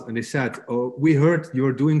to us and they said, "Oh, we heard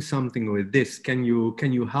you're doing something with this. Can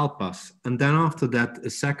you help us?" And then after that, a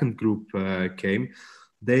second group came.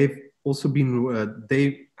 They've also been,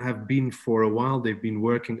 they have been for a while, they've been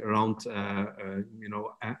working around, you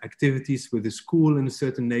know, activities with the school in a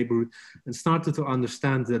certain neighborhood, and started to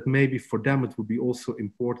understand that maybe for them it would be also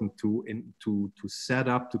important to set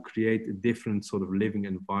up, to create a different sort of living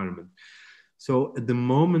environment. So at the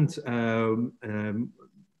moment,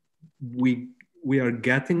 we are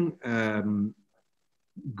getting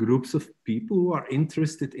groups of people who are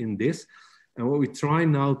interested in this. And what we try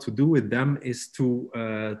now to do with them is to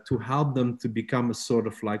help them to become a sort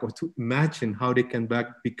of like, or to imagine how they can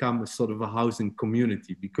become a sort of a housing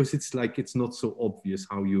community, because it's like, it's not so obvious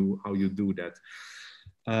how you do that.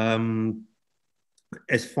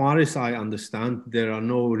 As far as I understand, there are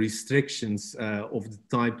no restrictions of the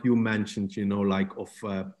type you mentioned, you know, like of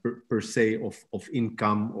per se of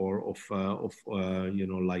income or of you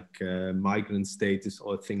know, like migrant status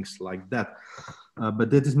or things like that. But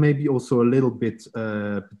that is maybe also a little bit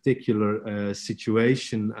particular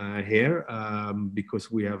situation here, because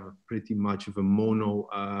we have pretty much of a mono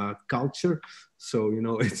culture. So, you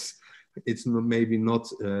know, it's maybe not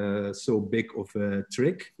so big of a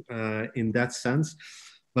trick in that sense.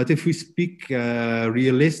 But if we speak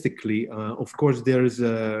realistically, of course, there is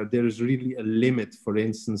really a limit. For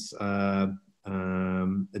instance, there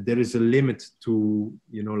is a limit to,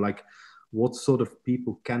 you know, like what sort of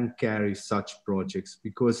people can carry such projects,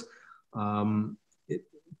 because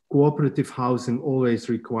cooperative housing always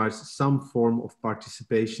requires some form of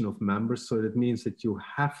participation of members. So that means that you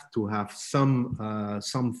have to have some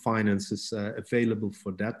finances available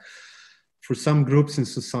for that. For some groups in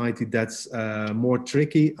society, that's more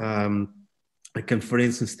tricky. I can, for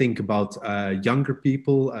instance, think about younger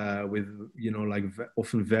people with, like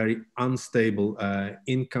often very unstable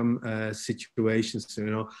income situations.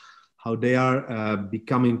 So, how they are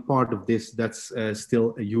becoming part of this, that's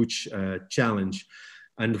still a huge challenge.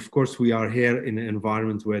 And of course, we are here in an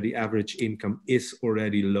environment where the average income is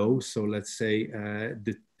already low. So let's say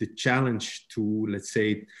the challenge to, let's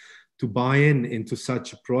say, to buy into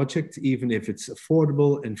such a project, even if it's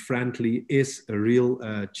affordable and friendly, is a real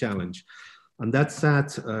challenge. And that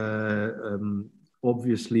said,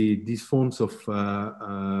 obviously, these forms of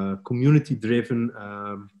community-driven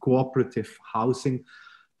cooperative housing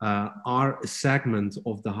are a segment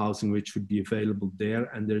of the housing which would be available there.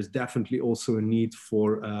 And there's definitely also a need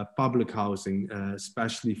for public housing,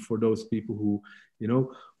 especially for those people who,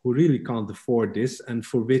 who really can't afford this, and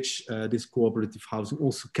for which this cooperative housing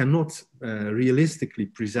also cannot realistically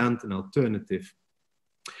present an alternative.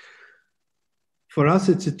 For us,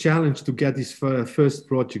 it's a challenge to get these first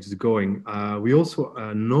projects going. We also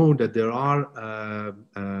know that there are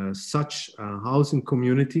such housing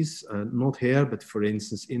communities, not here, but for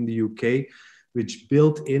instance in the UK, which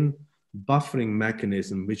built in buffering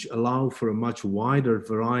mechanism, which allow for a much wider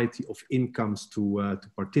variety of incomes to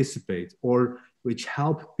participate, or which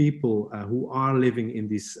help people who are living in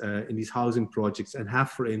these housing projects and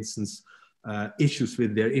have, for instance, issues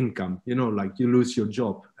with their income, like you lose your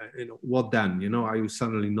job, what then? Are you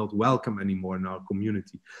suddenly not welcome anymore in our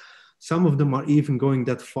community? Some of them are even going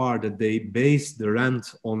that far that they base the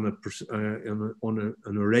rent on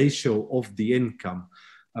a ratio of the income.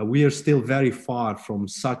 We are still very far from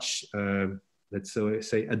such, let's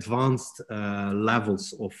say, advanced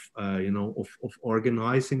levels of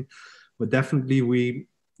organizing, but definitely we,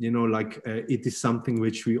 it is something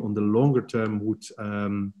which we on the longer term would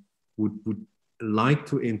like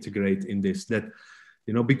to integrate in this, that,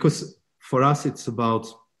 because for us it's about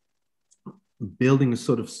building a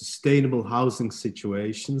sort of sustainable housing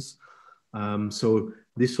situations. So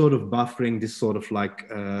this sort of buffering, this sort of like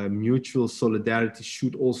mutual solidarity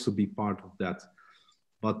should also be part of that.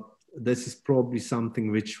 But this is probably something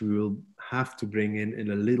which we will have to bring in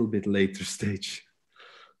a little bit later stage.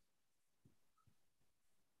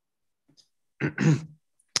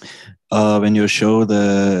 When you show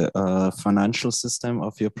the financial system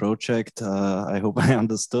of your project, I hope I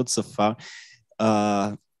understood so far.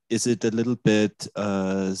 Is it a little bit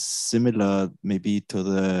similar maybe to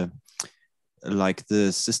the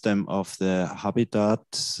system of the Habitat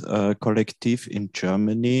Collective in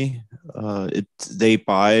Germany? They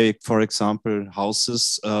buy, for example,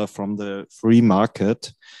 houses from the free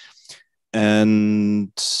market, and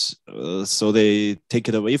so they take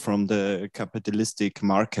it away from the capitalistic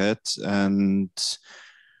market, and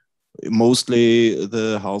mostly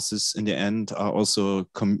the houses in the end are also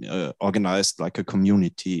organized like a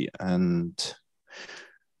community, and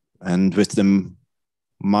with the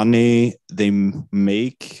money they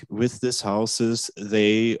make with these houses,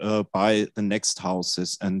 they buy the next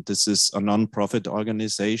houses, and this is a non-profit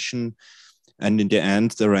organization. And in the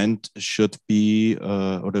end, the rent should be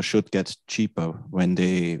or should get cheaper when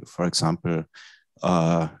they, for example,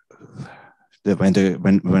 when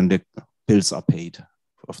the bills are paid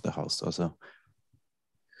of the house also.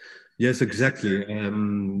 Yes, exactly.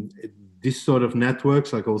 This sort of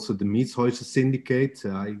networks, like also the Mietshäuser Syndicate,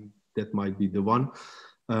 that might be the one,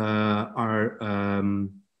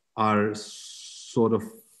 are sort of,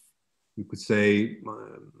 you could say,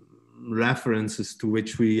 references to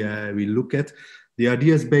which we look at. The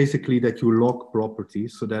idea is basically that you lock property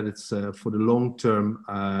so that it's for the long term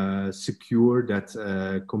secure, that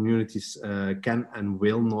communities can and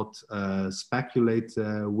will not speculate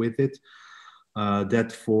with it.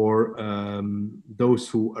 That for those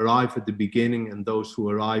who arrive at the beginning and those who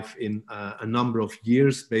arrive in a number of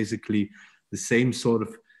years, basically the same sort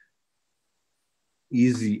of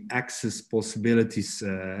easy access possibilities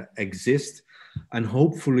exist. And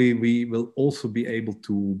hopefully we will also be able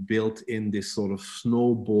to build in this sort of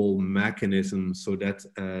snowball mechanism so that,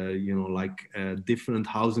 different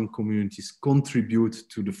housing communities contribute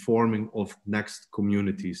to the forming of next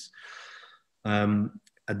communities.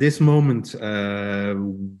 At this moment,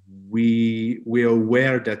 we are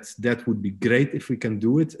aware that would be great if we can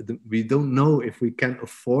do it. We don't know if we can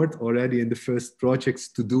afford already in the first projects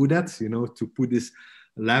to do that, to put this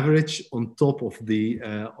leverage on top of the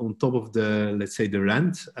let's say the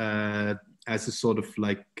rent as a sort of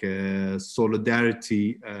like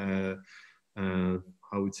solidarity,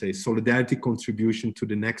 I would say, solidarity contribution to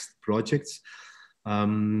the next projects.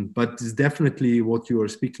 But it's definitely what you are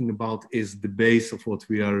speaking about is the base of what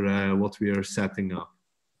we are setting up.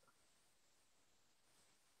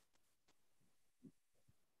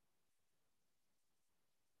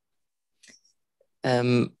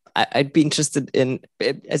 I'd be interested in,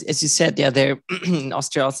 as you said, yeah, there in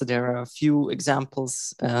Austria also there are a few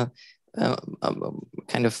examples kind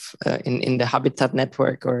of in the Habitat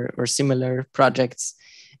network or similar projects.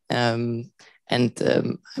 I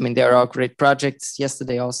mean, there are great projects.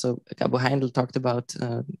 Yesterday also Gabo Heindl talked about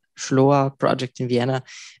Schloa project in Vienna,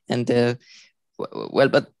 and well,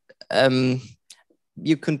 but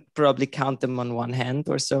you can probably count them on one hand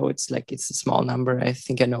or so. It's like, it's a small number. I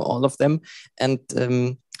think I know all of them. And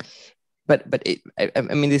but I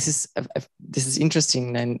mean, this is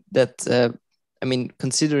interesting, and that I mean,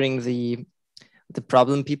 considering the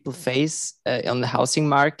problem people face on the housing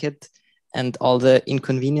market and all the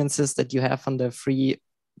inconveniences that you have on the free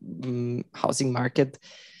housing market,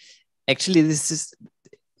 actually this is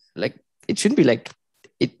like, it shouldn't be like,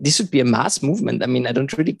 this should be a mass movement. I mean, I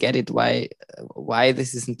don't really get it why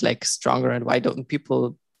this isn't like stronger, and why don't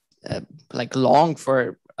people like long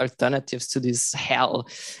for alternatives to this hell?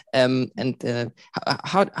 How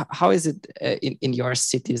is it in your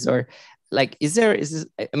cities, or like, is this,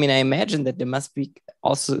 I mean, I imagine that there must be,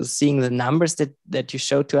 also seeing the numbers that you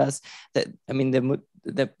show to us, that, I mean, there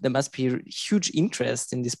must be huge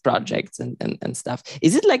interest in these projects and stuff.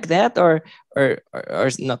 Is it like that, or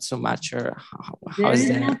not so much, or how is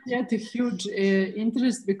that? There is not yet a huge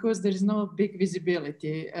interest because there is no big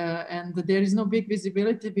visibility, and there is no big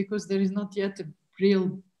visibility because there is not yet a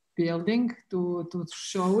real building to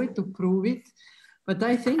show it, to prove it. But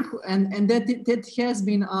I think, and that has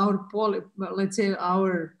been our let's say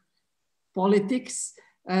our politics.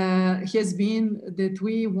 Has been that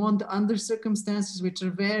we want, under circumstances which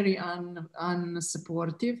are very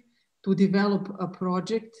unsupportive, to develop a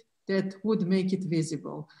project that would make it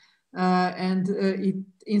visible. It,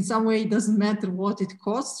 in some way, it doesn't matter what it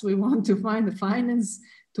costs. We want to find the finance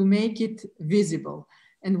to make it visible.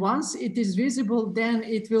 And once it is visible, then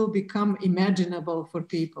it will become imaginable for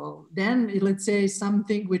people. Then, let's say,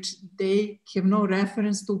 something which they have no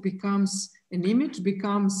reference to becomes an image,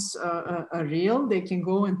 becomes a real. They can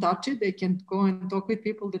go and touch it. They can go and talk with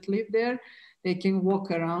people that live there. They can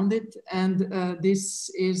walk around it. And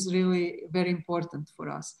this is really very important for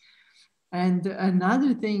us. And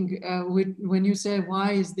another thing, when you say,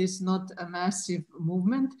 why is this not a massive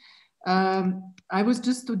movement? I was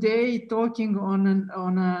just today talking on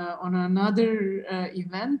another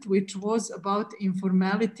event, which was about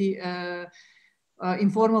informality,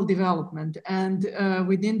 informal development. And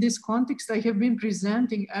within this context, I have been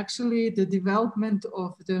presenting actually the development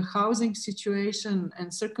of the housing situation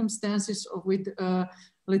and circumstances with,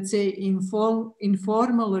 let's say,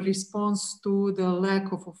 informal response to the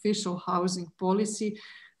lack of official housing policy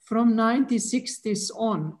from 1960s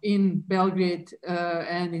on in Belgrade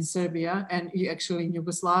and in Serbia, and actually in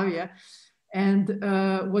Yugoslavia. And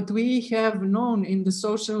what we have known in the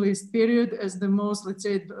socialist period as the most, let's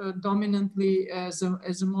say, dominantly as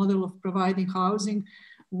a model of providing housing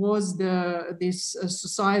was this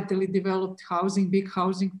societally developed housing, big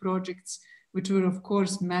housing projects, which were of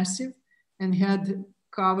course massive and had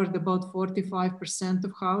covered about 45%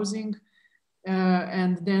 of housing.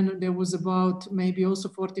 And then there was about maybe also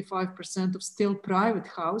 45% of still private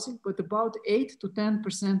housing, but about 8 to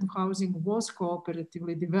 10% of housing was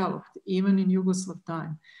cooperatively developed, even in Yugoslav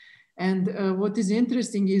time. And what is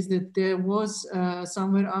interesting is that there was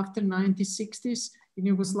somewhere after 1960s in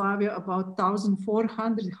Yugoslavia about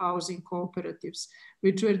 1,400 housing cooperatives,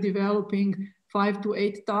 which were developing 5,000 to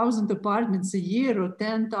 8,000 apartments a year, or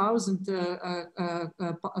 10,000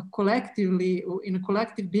 collectively in a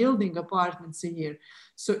collective building apartments a year.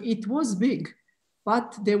 So it was big,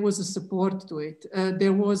 but there was a support to it.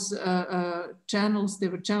 There was channels.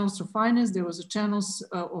 There were channels to finance. There was a channels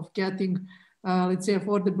of getting, let's say,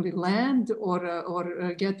 affordably land,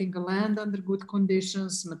 or getting a land under good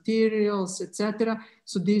conditions, materials, etc.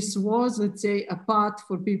 So this was, let's say, a path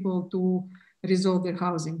for people to resolve their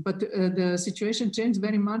housing. But the situation changed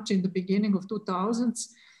very much in the beginning of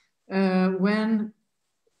 2000s when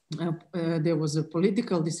there was a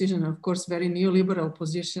political decision, of course, very neoliberal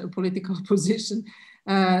political position,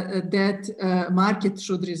 that market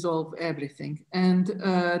should resolve everything. And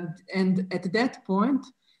at that point,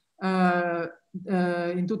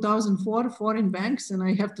 in 2004, foreign banks, and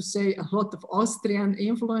I have to say a lot of Austrian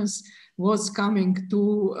influence was coming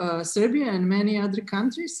to Serbia and many other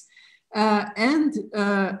countries. And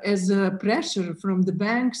as a pressure from the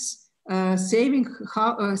banks, saving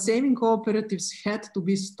cooperatives had to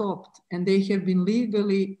be stopped, and they have been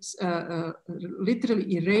legally,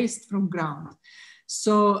 literally erased from ground.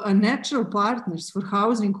 So natural partners for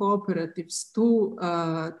housing cooperatives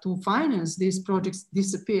to finance these projects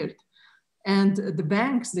disappeared. And the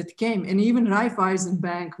banks that came, and even Raiffeisen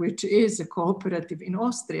Bank, which is a cooperative in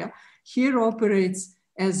Austria, here operates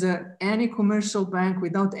as any commercial bank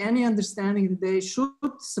without any understanding that they should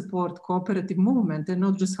support cooperative movement, and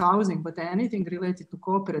not just housing, but anything related to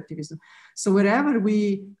cooperativism. So wherever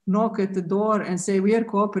we knock at the door and say, we are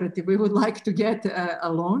cooperative, we would like to get a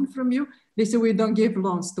loan from you, they say, we don't give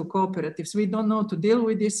loans to cooperatives. We don't know to deal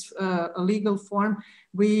with this legal form.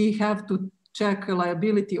 We have to check a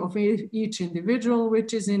liability of each individual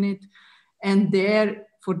which is in it. And there,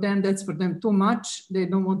 for them, that's for them too much. They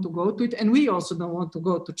don't want to go to it. And we also don't want to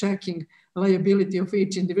go to checking liability of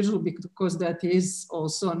each individual, because that is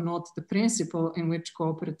also not the principle in which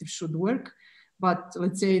cooperatives should work. But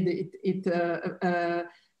let's say that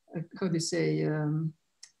how do you say,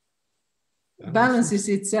 balances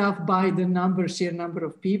itself by the sheer number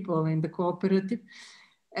of people in the cooperative.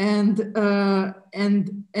 And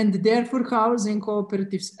therefore housing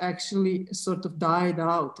cooperatives actually sort of died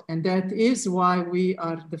out. And that is why we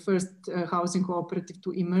are the first housing cooperative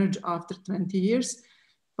to emerge after 20 years.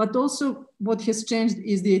 But also what has changed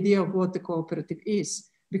is the idea of what the cooperative is.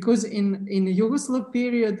 Because in the Yugoslav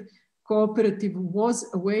period, cooperative was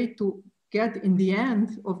a way to get in the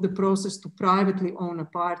end of the process to privately own an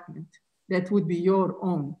apartment. That would be your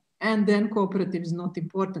own. And then cooperative is not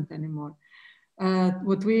important anymore.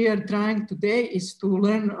 What we are trying today is to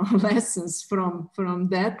learn lessons from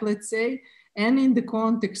that, let's say, and in the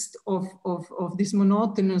context of this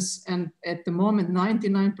monotonous and at the moment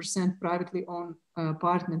 99% privately owned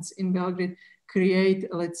apartments in Belgrade create,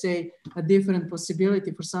 let's say, a different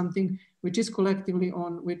possibility for something which is collectively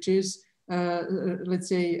owned, which is, let's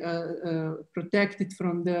say, protected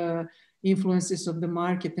from the influences of the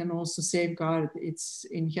market and also safeguard its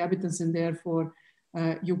inhabitants, and therefore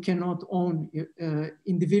you cannot own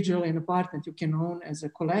individually an apartment. You can own as a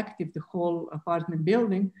collective the whole apartment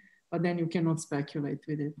building, but then you cannot speculate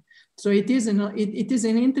with it. So it is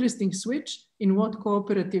an interesting switch in what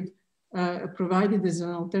cooperative provided as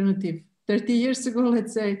an alternative 30 years ago,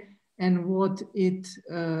 let's say, and what it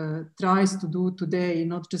tries to do today,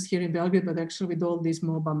 not just here in Belgrade, but actually with all these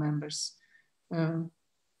MOBA members,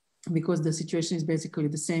 because the situation is basically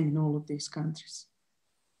the same in all of these countries.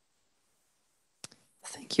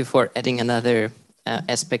 Thank you for adding another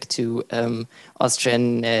aspect to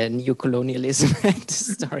Austrian neocolonialism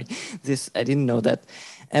story. This, I didn't know that.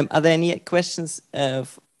 Are there any questions to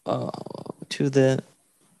the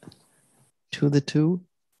two?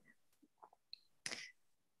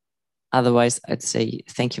 Otherwise, I'd say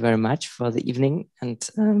thank you very much for the evening and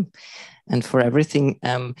for everything.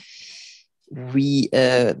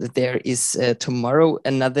 There is tomorrow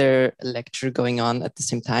another lecture going on at the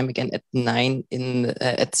same time, again at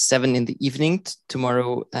 7 in the evening.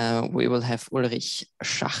 Tomorrow we will have Ulrich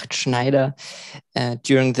Schachtschneider.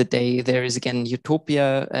 During the day there is again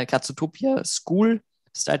Grazotopia School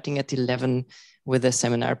starting at 11 with a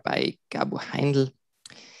seminar by Gabo Heindl.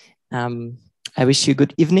 I wish you a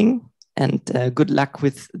good evening and good luck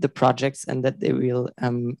with the projects, and that they will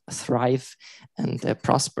thrive and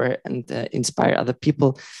prosper and inspire other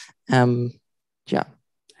people. Yeah,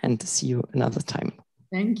 and see you another time.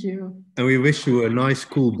 Thank you. And we wish you a nice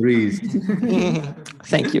cool breeze.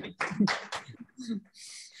 Thank you.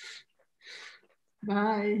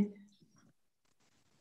 Bye.